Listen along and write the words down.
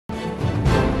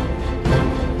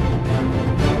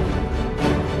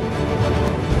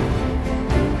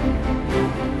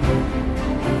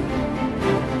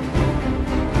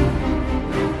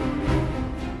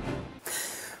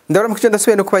Ndabona mukije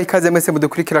ndasubiye no kuba ikaze mwese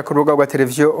mudukurikira ku rubuga rwa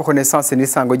televiziyo Renaissance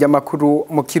n'isango ry'amakuru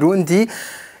mu Kirundi.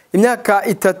 Imyaka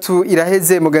 3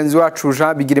 iraheze mugenzi wacu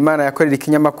Jean Bigirimana yakorera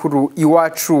ikinyamakuru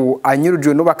iwacu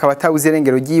anyurujwe no bakaba tawuze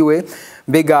rengero giwe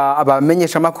mbega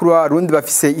abamenyesha makuru abarundi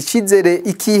bafise icizere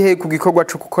ikihe ku gikorwa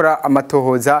cyo gukora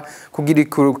amatohoza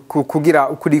kugira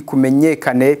ukuri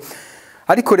kumenyekane.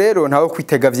 Ariko rero ntawo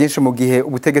kwitega byinshi mu gihe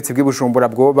ubutegetsi bw'Ibujumbura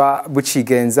bwoba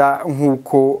bucigenza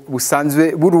nkuko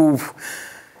busanzwe burubu.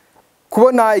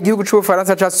 Kubona igihugu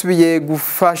cy'Ubufaransa casubiye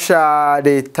gufasha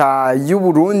leta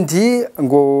y'Uburundi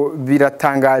ngo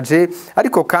biratangaje,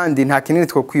 ariko kandi nta kinini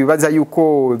two kwibaza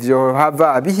yuko byo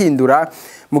hava bihindura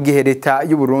mu gihe leta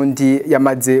y'Uburundi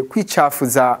yamaze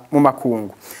kwicafuza mu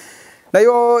makungu.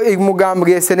 Nayo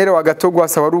umugambwe senere wa Agathon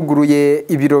Rwasa waruguruye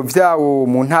ibiro vyawo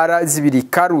mu ntara zibiri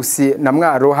Karusi na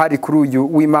Mwaro hari kuri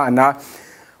uyu w'Imana.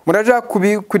 Muraja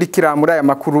kubikurikira muri aya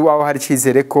makuru aho hari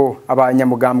cizere ko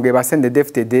abanyamugambwe ba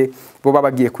CNDD-FDD bo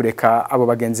babagiye kureka abo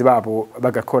bagenzi babo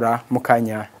bagakora mu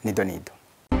kanya nidonido.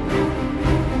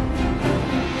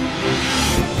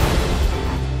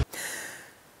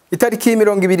 Itariki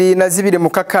 22 mu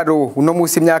Kakaro uno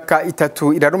musi imyaka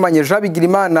 3 irarumanye Jean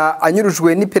Bigirimana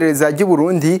anyurujwe n'iperereza ry'u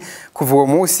Burundi. Kuva uwo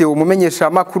musi umumenyesha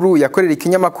makuru yakorera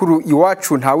ikinyamakuru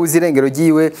iwacu ntawuzi irengero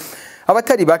giwe.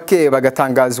 Abatari bake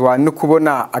bagatangazwa no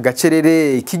kubona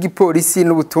agacerere k'igipolisi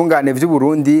n'ubutungane by'u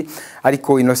Burundi,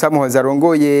 ariko Innocent Muhoza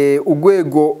arongoye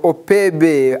ugwego OPB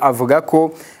avuga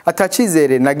ko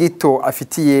atacizere na gito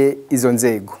afitiye izo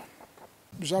nzego.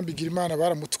 Jean Bigirimana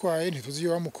baramutwaye ntituzi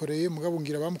iyo bamukoreye mugabo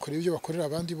ngira bamukoreye ibyo bakorera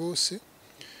abandi bose.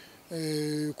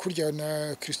 Kurya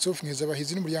na Christophe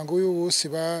Nkezabahizi n'umuryango we wose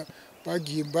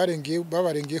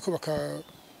babarengeye ko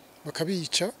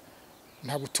bakabica.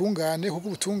 Nta butungane kuko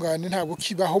ubutungane ntabwo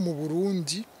kibaho mu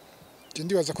Burundi. Je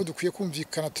ndibaza ko dukwiye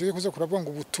kumvikana tureke kuza kuravuga ngo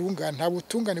ubutungane nta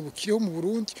butungane bukiriho mu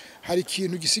Burundi. Hari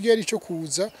ikintu gisigaye ari cyo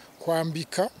kuza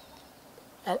kwambika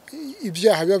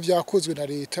ibyaha biba byakozwe na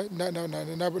leta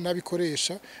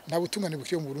n'abikoresha. Nta butungane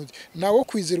bukiriho mu Burundi. Nawo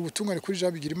kwizera ubutungane kuri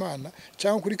Jean Bigirimana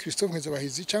cyangwa kuri Christophe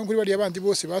Nkezabahizi cyangwa kuri bari abandi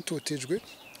bose batotejwe,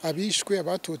 abishwe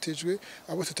abatotejwe,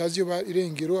 abo tutazi yo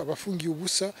irengero, abafungiye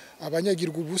ubusa,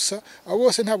 abanyagirwa ubusa, abo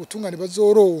bose nta butungane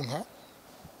bazoronka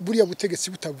buriya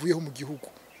butegetsi butavuyeho mu gihugu.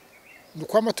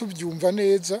 Nukwama tubyumva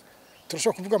neza,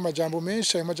 turashaka kuvuga amajambo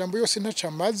menshi, ayo majambo yose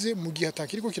ntacamaze mu gihe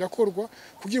atakiriko kirakorwa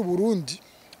kugira Burundi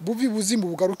buvi buzimu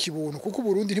bugaruka ibuntu, kuko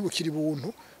Burundi ntibukiri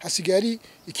buntu, hasigaye ari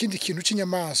ikindi kintu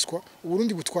c'inyamaswa.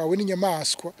 Burundi butwawe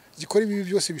n'inyamaswa zikora ibi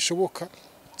byose bishoboka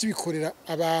zibikorera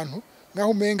abantu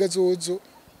nkaho umenga zozo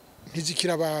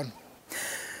ntizikira abantu.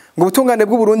 Ngo ubutungane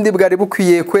bw'u Burundi bwari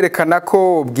bukwiye kwerekana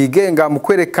ko bwigenga mu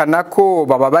kwerekana ko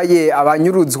bababaye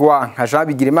abanyuruzwa nka Jean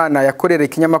Bigirimana yakorera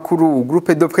ikinyamakuru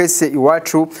Groupe de Presse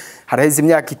iwacu haraheze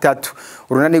imyaka 3.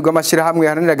 Urunani rw'amashira hamwe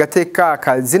haranira agateka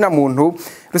kazina muntu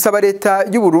rusaba leta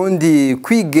y'u Burundi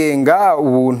kwigenga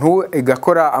ubuntu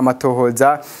igakora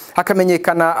amatohoza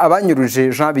hakamenyekana abanyuruje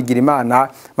Jean Bigirimana.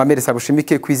 Mameresa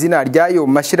bushimike kwizina ryayo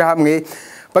mashira hamwe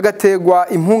bagategwa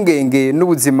impungenge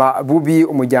n'ubuzima bubi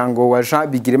umuryango wa Jean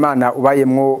Bigirimana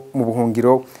ubayemwo mu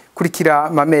buhungiro. Kurikira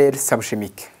Mamer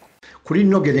Sabushimike. Kuri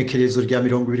nogenekerezo rya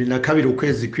 22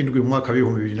 ukwezi kw'indwi mu mwaka wa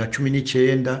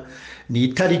 2019 ni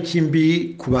itariki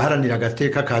mbi kubaharanira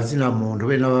agateka kazina muntu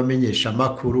be n'abamenyesha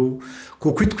makuru,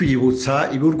 kuko itwibutsa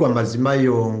iburwa mazima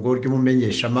yongo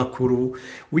ry'umumenyesha makuru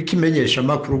w'ikimenyesha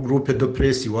makuru Groupe de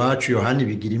Presse iwacu Yohani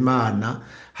Bigirimana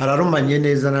hararumanye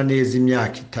neza na neza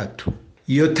imyaka 3.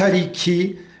 Iyo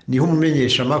tariki niho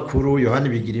umumenyesha makuru Yohani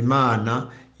Bigirimana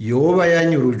yoba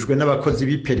yanyurujwe n'abakozi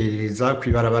b'iperereza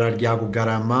kwibarabara rya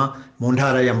Bugarama mu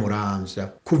ntara ya Muramvya.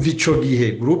 Kuva ico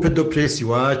gihe Groupe de Presse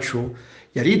iwacu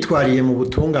yaritwariye mu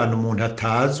butungane umuntu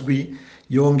atazwi,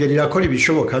 yongerera ko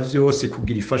ibishoboka vyose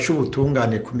kugira ifashe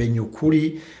ubutungane kumenya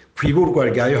ukuri kwiburwa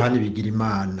rya Yohani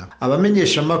Bigirimana.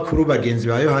 Abamenyesha makuru bagenzi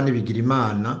ba Yohani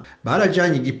Bigirimana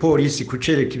barajanye igipolisi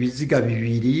kucereka ibiziga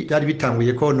bibiri byari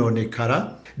bitanguye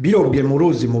kononekara birobwe mu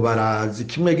ruzi mu Barazi,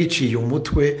 kimwe giciye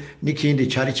umutwe n'ikindi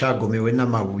cari cagomewe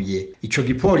n'amabuye. Ico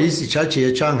gipolisi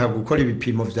caciye canka gukora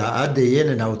ibipimo vya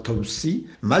ADN na autopsy,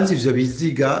 maze ivyo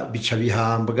biziga bica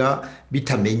bihambwa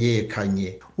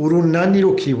bitamenyekanye. Urunani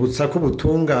rukibutsa ko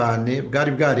ubutungane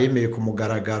bwari bwaremeye ku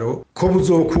mugaragaro ko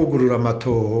buzokugurura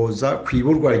amatohoza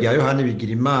kwiburwa rya Yohani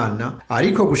Bigirimana,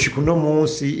 ariko gushika uno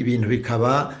munsi ibintu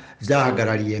bikaba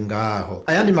vyahagarariye ngaho.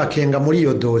 Ayandi makenga muri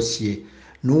iyo dossier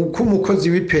nuko umukozi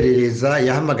w'iperereza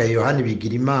yahamagaye Yohani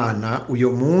Bigirimana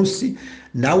uyo munsi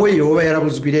nawe yoba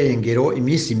yarabuzwe irengero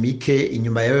iminsi mike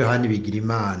inyuma ya Yohani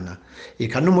Bigirimana.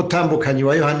 Eka n'umutambukanyi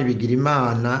wa Yohani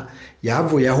Bigirimana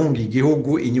yavuye ahunga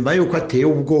igihugu inyuma yuko ateye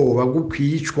ubwoba bwo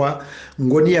kwicwa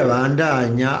ngo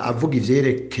niyabandanya avuga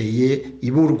ivyerekeye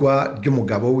iburwa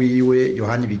ry'umugabo wiwe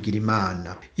Yohani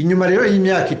Bigirimana. Inyuma rero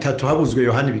y'imyaka 3 habuzwe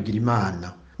Yohani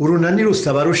Bigirimana, urunani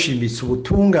rusaba rushimitse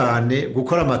ubutungane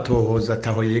gukora amatohoza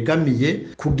ataho yegamiye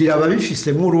kugira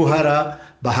ababifisemwo uruhara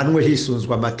bahanwe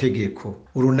hisunzwe amategeko.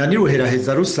 Urunani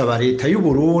ruheraheza rusaba leta y'u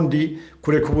Burundi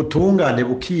kureka ubutungane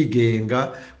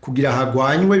bukigenga kugira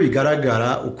hagwanywe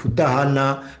bigaragara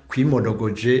ukudahana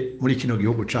kwimonogoje muri kino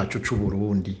gihugu cacu c'u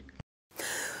Burundi.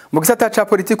 Mu gisata ca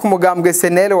politiki umugambwe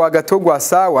senere wa Agathon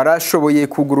Rwasa warashoboye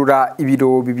kugurura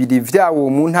ibiro bibiri vyawo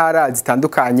mu ntara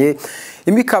zitandukanye.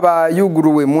 Imikaba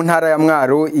yuguruwe mu ntara ya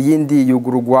Mwaro, iyindi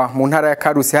yugurugwa mu ntara ya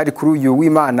Karusi hari kuri uyu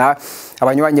w'Imana.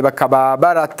 Abanywanyi bakaba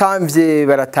baratamvye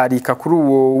baratarika kuri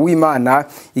uwo w'Imana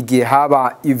igihe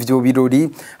haba ivyo birori,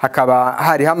 hakaba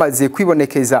hari hamaze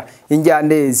kwibonekeza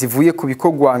injyane zivuye ku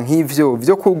bikorwa nk'ivyo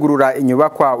vyo kugurura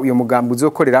inyubakwa uyo mugambo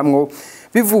uzokoreramwo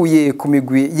bivuye ku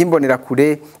migwi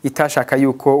y'imbonerakure itashaka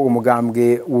yuko uwo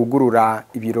mugambwe wugurura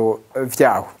ibiro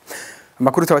vyaho.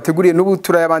 Amakuru tabateguriye n'ubu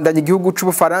turayabandanya. Igihugu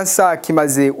c'Ubufaransa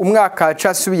kimaze umwaka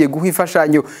casubiye guha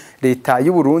imfashanyo leta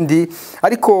y'u Burundi,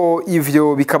 ariko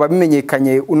ivyo bikaba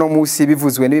bimenyekanye uno musi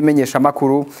bivuzwe n'ibimenyesha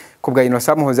makuru kubwa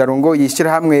Innocent Muhozarongo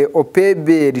yishira hamwe OPB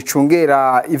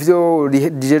ricungera ivyo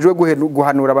rijejwe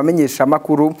guhanura abamenyesha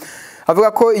makuru.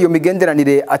 Avuga ko iyo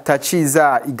migenderanire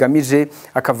ataciza igamije,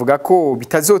 akavuga ko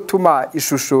bitazotuma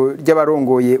ishusho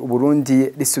ry'abarongoye uburundi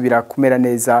risubira kumera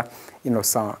neza.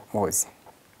 Innocent Muhozi: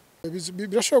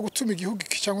 birashobora gutuma igihugu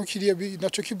cyangwa kiriya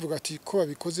naco kivuga ati ko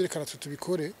babikoze reka natwe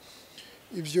tubikore.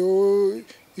 Ivyo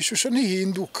ishusho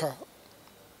ntihinduka.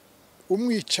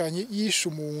 Umwicanyi yishe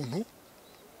umuntu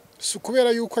su kubera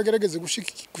yuko agerageze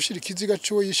gushira ikiziga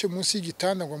cyo yishe munsi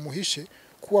y'igitanda ngo amuhishe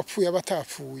ko wapfuye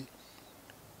abatapfuye.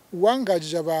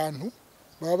 Uwangajije abantu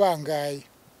babangaye,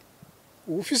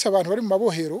 ubufise abantu bari mu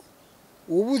mabohero,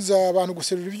 ubuza abantu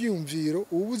guserura ibyumviro,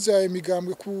 ubuza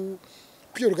imigambwe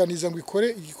kwiorganiza ngo ikore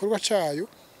igikorwa cayo,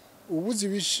 ubuzi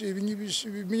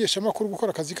ibimenyesha makuru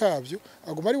gukora akazi kabyo,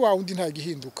 aguma ari wa wundi nta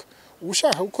gihinduka.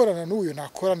 Ubushaka gukorana n'uyo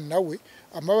nakorana nawe,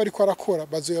 amaba ariko arakora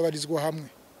bazoyabarizwa hamwe.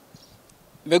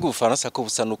 Mbega Ubufaransa ko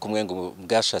busa nuko umwengo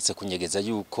bwashatse kunyegeza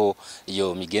yuko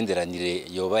iyo migenderanire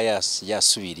yoba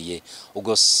yasubiriye,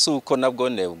 ubwo suko nabwo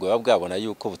nebwo bwabona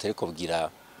yuko butariko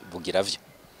bugira vyo.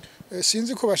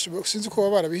 Sinzi ko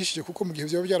barabihishije kuko mu gihe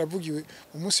byo byaravugiwe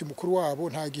mu munsi mukuru wabo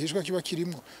nta gihishwa kiba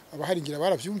kirimo, abaharingira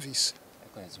baravyumvise.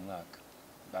 Ariko heze umwaka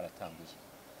baratanguye.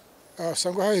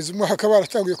 Sangwa haheze umwaka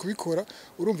baratanguye kubikora,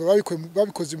 urumva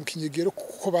babikoze mu kinyegero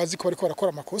kuko bazi ko bariko barakora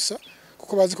amakosa,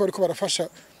 kuko bazi ko bariko barafasha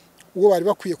uwo bari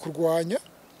bakwiye kurwanya.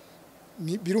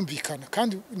 Birumvikana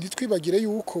kandi ntitwibagire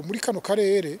yuko muri kano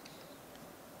karere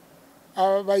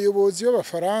abayobozi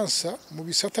b'Abafaransa mu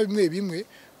bisata bimwe bimwe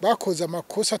bakoze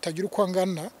amakosa atagira uko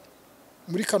angana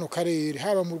muri kano karere,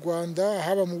 haba mu Rwanda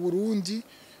haba mu Burundi.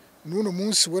 Nuno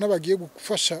munsi ubona bagiye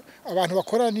gufasha abantu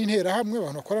bakorana n'intera hamwe,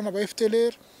 abantu bakorana na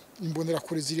FDLR,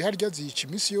 imbonerakure ziri harya ziyica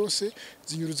iminsi yose,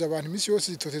 zinyuruza abantu iminsi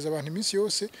yose, zitoteza abantu iminsi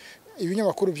yose.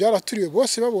 Ibinyamakuru byaraturiwe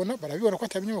bose babona, barabibona ko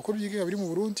atabinyamakuru byigenga biri mu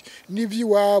Burundi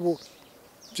n'iby'iwabo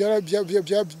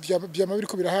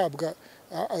byamabiriko birahabwa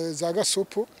za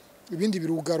gasopo, ibindi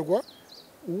birugarwa.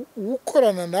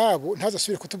 Ukorana nabo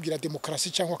ntazasubire kutubwira demokrasi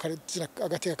cyangwa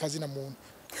agateka kazi na muntu.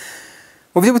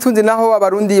 Mu by'ubutunzi naho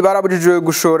abarundi barabujijwe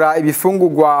gushora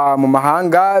ibifungurwa mu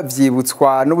mahanga,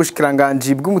 vyibutswa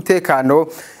n'ubushikiranganje bw'umutekano.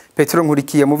 Petro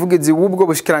Nkurikiye muvugizi w'ubwo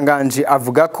bushikiranganje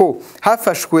avuga ko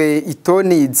hafashwe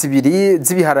itoni 2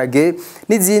 z'ibiharage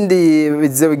n'izindi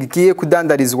zigiye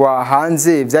kudandarizwa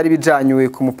hanze byari bijanywe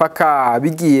ku mupaka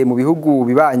bigiye mu bihugu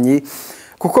bibanyi,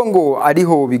 kuko ngo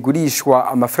ariho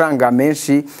bigurishwa amafaranga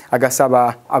menshi.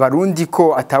 Agasaba abarundi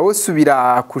ko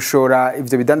atawosubira kushora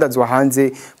ivyo bidandazwa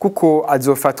hanze kuko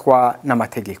azofatwa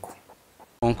n'amategeko.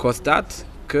 On constate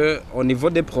que au niveau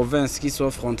des provinces qui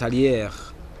sont frontalières,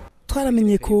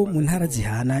 twaramenye ko mu ntara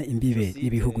zihana imbibe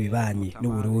n'ibihugu bibanyi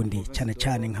n'Uburundi cyane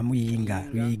cyane nka Muyinga,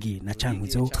 Ruyigi na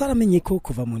Cankuzo, twaramenye ko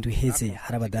kuva mu ndwi heze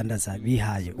harabadandaza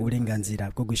bihaye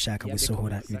uburenganzira bwo gushaka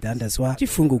gusohora ibidandazwa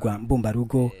by'ifungurwa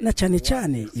mbumbarugo na cyane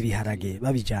cyane ibiharage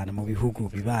babijana mu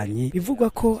bihugu bibanyi, bivugwa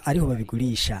ko ariho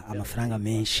babigurisha amafaranga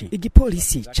menshi.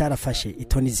 Igipolisi carafashe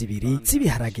itoni 2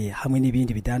 z'ibiharage hamwe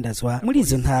n'ibindi bidandazwa muri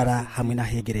izo ntara hamwe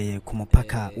nahegereye ku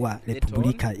mupaka wa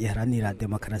Republika Iharanira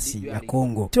Demokarasi ya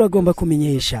Kongo. tugomba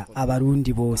kumenyesha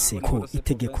abarundi bose ko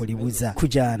itegeko ribuza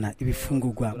kujana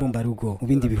ibifungurwa bombarugo mu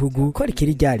bindi bihugu ko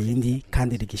rikiri ryarindi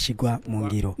kandi rigishigwa mu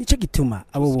ngiro. Nico gituma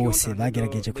abo bose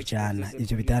bagerageje kujana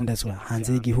ivyo bidandazwa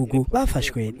hanze y'igihugu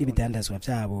bafashwe n'ibidandazwa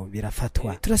vyabo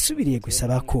birafatwa. Turasubiriye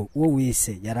gusaba ko uwo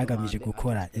wese yaragamije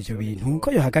gukora ivyo bintu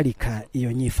ko yohagarika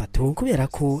iyo nyifato kubera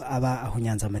ko aba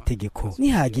ahunyanza amategeko.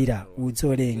 Nihagira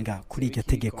uzorenga kuri iryo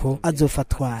tegeko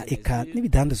azofatwa eka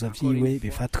n'ibidandazwa vyiwe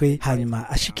bifatwe hanyuma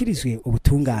ashikirizwe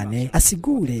ubutungane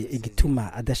asigure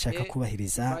igituma adashaka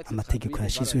kubahiriza amategeko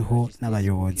yashizweho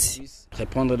n'abayobozi.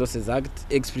 Répondre de ces actes,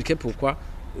 expliquer pourquoi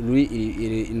lui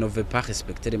il ne veut pas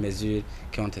respecter les mesures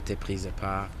qui ont été prises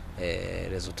par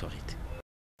les autorités.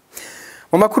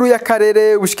 Mu makuru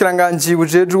y'akarere ubushikiranganje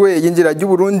bujejwe yinjira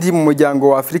y'Uburundi mu muryango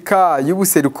wa Afrika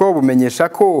y'ubuseruko bumenyesha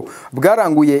ko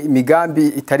bwaranguye imigambi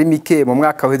itari mike mu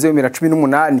mwaka wa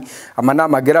 2018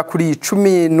 amanama agera kuri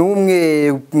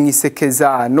 11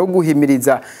 mwisekeza no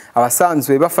guhimiriza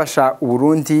abasanzwe bafasha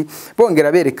Uburundi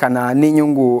bongera berekana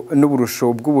n'inyungu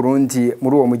n'uburusho bw'Uburundi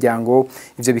muri uwo muryango.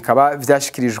 Ivyo bikaba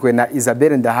vyashikirijwe na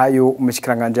Isabelle Ndahayo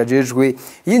umushikiranganje ajejwe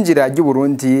yinjira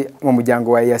y'Uburundi mu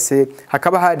muryango wa EAC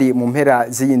hakaba hari mu mpera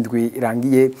z'indwi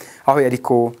irangiye aho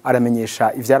yariko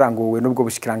aramenyesha ivyaranguwe n'ubwo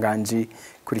bushikiranganje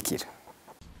kurikira.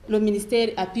 Le ministère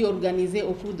a pu organiser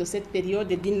au cours de cette période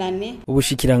d'une année.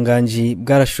 Ubushikiranganje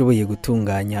bwarashoboye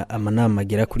gutunganya amanama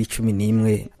agera kuri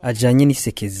 11 ajanye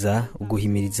n'isekeza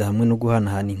uguhimiriza hamwe no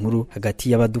guhanahana inkuru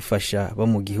hagati y'abadufasha bo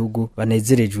mu gihugu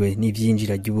banezerejwe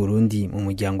n'ivyinjira y'Uburundi mu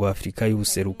muryango wa Afrika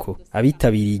y'ubuseruko.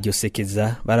 Abitabiriye iryo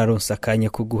sekeza bararonsa akanya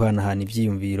ko guhanahana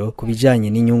ivyiyumviro kubijanye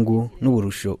n'inyungu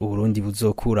n'uburusho Uburundi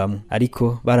buzokuramo,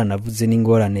 ariko baranavuze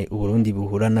n'ingorane Uburundi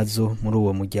buhura nazo muri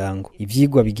uwo muryango.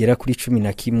 Ivyigwa bigera kuri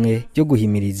 11 byo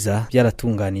guhimiriza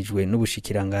byaratunganijwe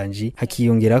n'ubushikiranganje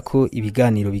hakiyongera ko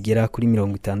ibiganiro bigera kuri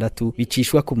 60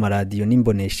 bicishwa ku maradiyo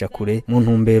n'imbonesha kure mu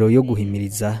ntumbero yo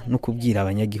guhimiriza no kubwira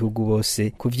abanyagihugu bose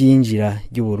kuvyinjira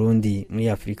y'Uburundi muri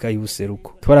Afrika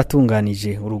y'ubuseruko.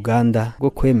 Twaratunganije uruganda rwo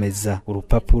kwemeza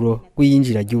urupapuro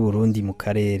rw'iyinjira y'Uburundi mu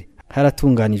karere.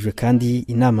 Haratunganijwe kandi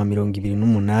inama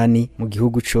 28 mu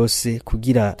gihugu cose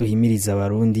kugira duhimiriza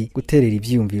abarundi guterera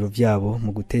ivyiyumviro vyabo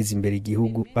mu guteza imbere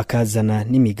igihugu bakazana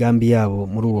n'imigambi yabo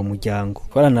muri uwo muryango.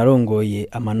 Twaranarongoye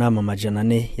amanama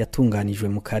 400 yatunganijwe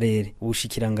mu karere.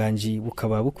 Ubushikiranganje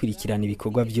bukaba bukurikirana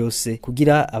ibikorwa byose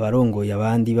kugira abarongoye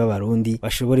abandi b'abarundi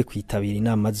bashobore kwitabira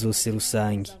inama zose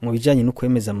rusangi. Mu bijanye no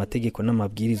kwemeza amategeko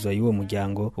n'amabwirizwa y'uwo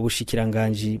muryango,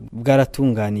 ubushikiranganje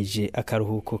bwaratunganije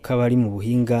akaruhuko kabari mu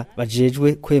buhinga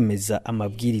bajejwe kwemeza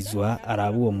amabwirizwa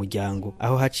araba uwo muryango,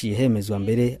 aho haciye hemezwa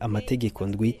mbere amategeko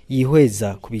ndwi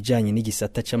yihweza kubijanye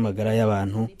n'igisata c'amagara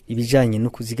y'abantu, ibijanye no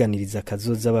kuziganiriza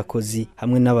kazoza abakozi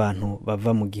hamwe n'abantu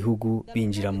bava mu gihugu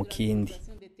binjira mu kindi.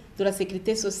 De la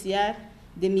sécurité sociale,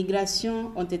 des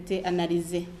migrations ont été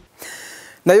analysées.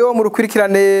 Nayo mu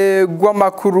rukurikirane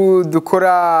rw'amakuru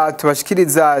dukora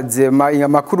tubashikiriza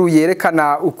amakuru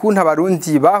yerekana ukuntu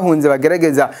abarundi bahunze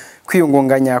bagerageza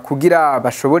kwiyungunganya kugira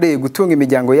bashobore gutunga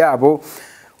imiryango yabo.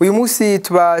 Uyu munsi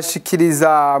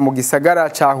tubashikiriza mu gisagara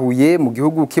cahuye mu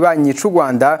gihugu kibanyi c'u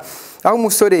Rwanda aho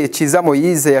umusore Ciza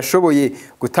Moyize yashoboye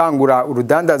gutangura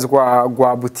urudandazwa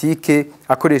rwa butike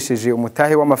akoresheje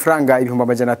umutahe w'amafaranga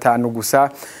 500 gusa,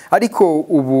 ariko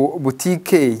ubu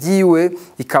butike yiwe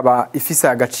ikaba ifise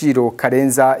agaciro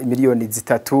karenza miliyoni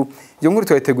 3. Iyo nkuru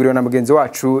twayiteguriwe na mugenzi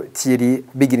wacu Thierry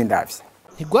Bigirindavye.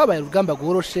 Ntigwabaye urugamba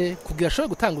goroshe kugira ashobore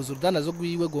gutanguza urudanazo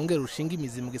rwiwe gongera rushinga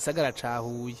imizi mu gisagara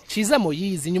cahuye. Ciza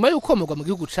Moyize nyuma y'ukomorwa mu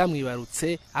gihugu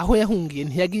camwibarutse aho yahungiye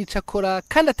ntiyagira ico akora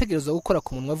kandi ategerezwa gukora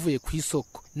ku munwa avuye ku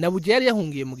isoko. Nabuje yari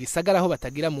yahungiye mu gisagara aho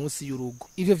batagira munsi y'urugo.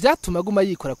 Ivyo vyatuma aguma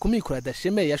yikora ku mikoro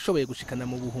adashemeye yashoboye gushikana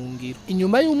mu buhungiro.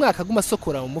 Inyuma y'umwaka aguma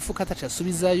sokora mu mufuka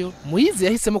atacasubizayo, Moyize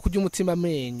yahisemo kujya umutima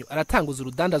amenyo aratanguza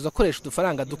urudandazo akoresha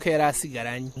udufaranga duke yari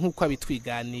asigaranye nk'uko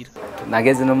abitwiganira.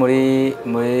 Nageze no muri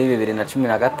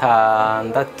 2016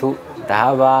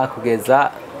 ndahaba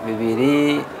kugeza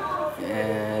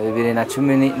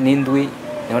 2017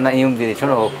 nona iyumvire cyo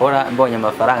nokora mbonye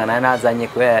amafaranga nayo nazanye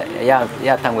kubera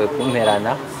yatanguye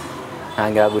kumperana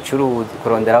ntangira gucuruza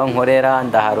kuronderaho nkorera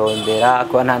ndaharondera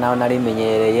kuba nta naho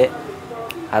narimenyereye.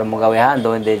 Hari umugabo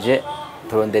yahandondeje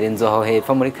turondera inzoho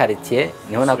hepfo muri quartier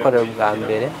niho nakorera bwa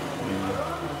mbere.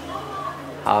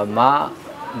 Ama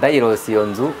ndayirose iyo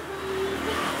nzu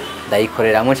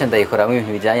ndayikoreramo nce ndayikoramo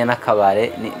ibintu bijanye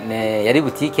n'akabare yari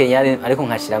butike yari ariko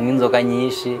nkashiramo inzoga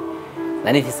nyinshi.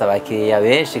 Nari mfise abakiriya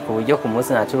benshi ku buryo ku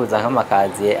munsi nacuruza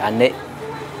nk'amakaziye 4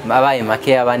 mabaye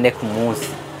make y'abane ku munsi.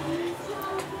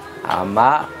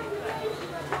 Ama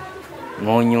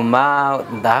mu nyuma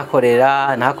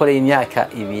nahakoreye imyaka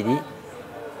 2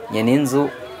 nyene inzu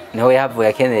niho yavuye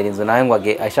akenera inzu nawe ngo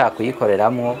ashaka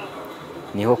kuyikoreramwo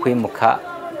niho kwimuka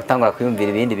gutangura kwiyumvira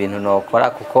ibindi bintu nokora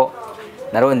kuko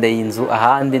narondeye inzu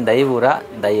ahandi ndayibura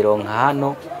ndayironka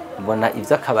hano mbona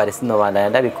ivyo akabare sinobandanya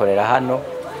ndabikorera hano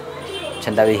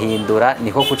ca ndabihindura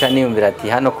niko kuca niyumvira ati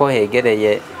hano ko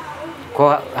hegereye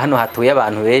ko hano hatuye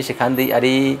abantu benshi kandi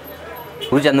ari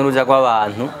uruja n'uruja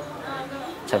rw'abantu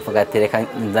ca mvuga ati reka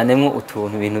nzanemwo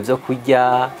utuntu ibintu vyo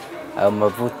kurya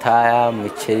amavuta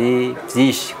imiceri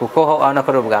vyinshi kuko ho aho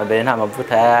nakorera ubwa mbere nta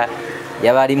mavuta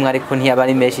yaba arimwe ariko ntiyaba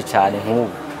ari menshi cane nk'ubu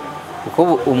kuko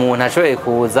umuntu ashoboye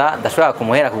kuza ndashobora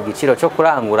kumuhera ku giciro cyo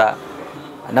kurangura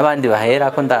n'abandi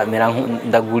bahera ko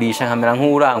ndagurisha nkamera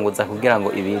nk'uranguza kugira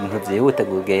ngo ibintu byihute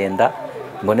kugenda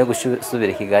mbone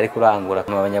gusubira Kigali kurangura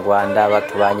mu Abanyarwanda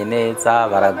batubanye neza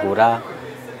baragura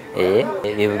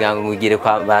bivuga ngo ngire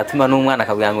baratuma n'umwana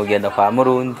akabwira ngo ugenda kwa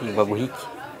Murundi ngo guhiki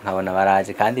nkabona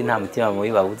baraje kandi nta mutima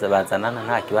mubi babuza bazanana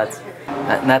nta kibazo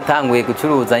natanguye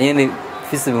gucuruza nyene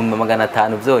fisi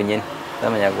 500 byonyene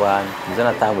z'Abanyarwanda nizo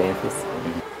natanguye fisi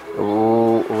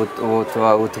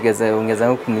ubu tugeze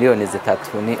nko ku miliyoni 3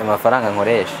 ni amafaranga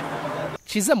nkoresha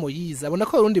Ciza Moyize abona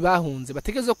ko abarundi bahunze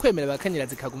bategerezo kwemera bakanyira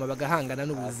zikaguma bagahangana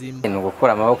n'ubuzima ni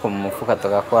gukura amaboko mu mufuka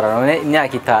tugakora none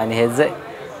imyaka 5 iheze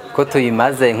ko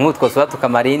tuyimaze nk'utwo soba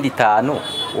tukamarindi 5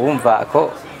 wumva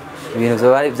ko ibintu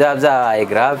byabaye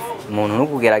grave umuntu no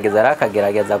kugerageza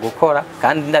arakagerageza gukora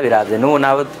kandi ndabiravye n'ubu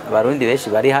nabo abarundi benshi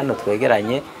bari hano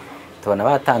twegeranye tubona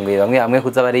batanguye bamwe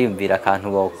kuza bariyumvira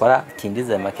akantu bokora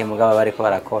kindize make mugaba bariko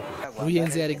barakora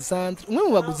Ruyenzi Alexandre umwe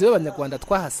mu baguzi b'Abanyarwanda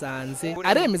twahasanze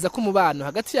aremeza ko umubano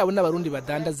hagati yabo n'abarundi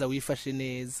badandaza wifashe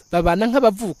neza babana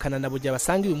nk'abavukana na burya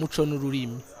basanga uyu muco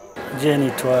n'ururimi je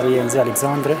nitwa Ruyenzi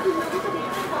Alexandre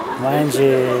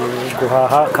manje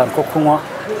guhaha akantu ko kunywa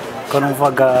ko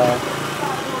numvaga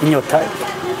inyota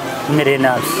imereye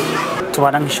nabi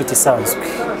tubana nk'inshuti isanzwe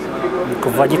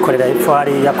kuva gikorera epfo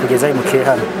hari yakugeza imukiye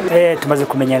hano tumaze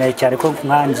kumenyana cyane ko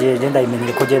nkanje je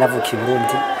ndayimenyere ko je navukiye i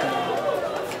Burundi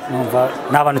numva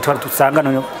n'abantu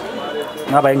tusangana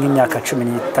nabaye nk'imyaka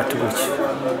 13 gutyo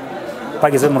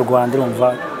bageze mu Rwanda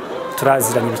urumva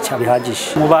turaziranye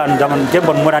bihagije umubano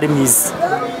ndabona muri ari mwiza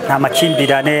nta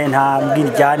makimbirane nta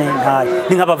mbwirjyane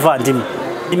ni nk'abavandimwe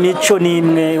imico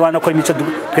nimwe wana ko imico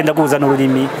twenda guhuza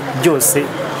n'ururimi byose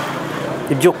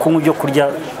ibyo kunywa ibyo kurya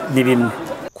ni bimwe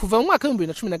kuva mu mwaka wa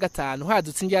 2015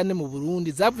 hadutse injyane mu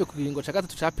Burundi zavuye ku giringo ca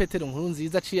gatatu ca Petero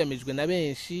Nkurunziza ciyamijwe na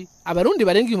benshi abarundi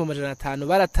barenga 500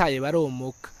 barataye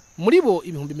baromoka muri bo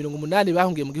 800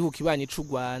 bahungiye mu gihugu kibanye c'u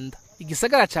Rwanda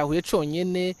igisagara cahuye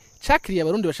conyene cakiriye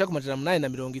abarundi bashaka ku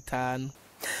 850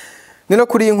 Nino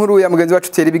kuri inkuru ya mugenzi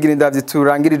wacu Thierry Bigirindavye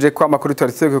turangirije ko amakuru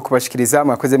twari kubashikiriza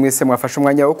mwakoze mwese mwafashe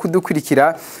umwanya wo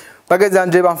kudukurikira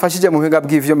bagazanje bamfashije mu buhinga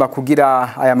bw'ivyo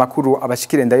makugira aya makuru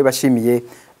abashikire ndabibashimiye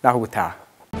naho butaha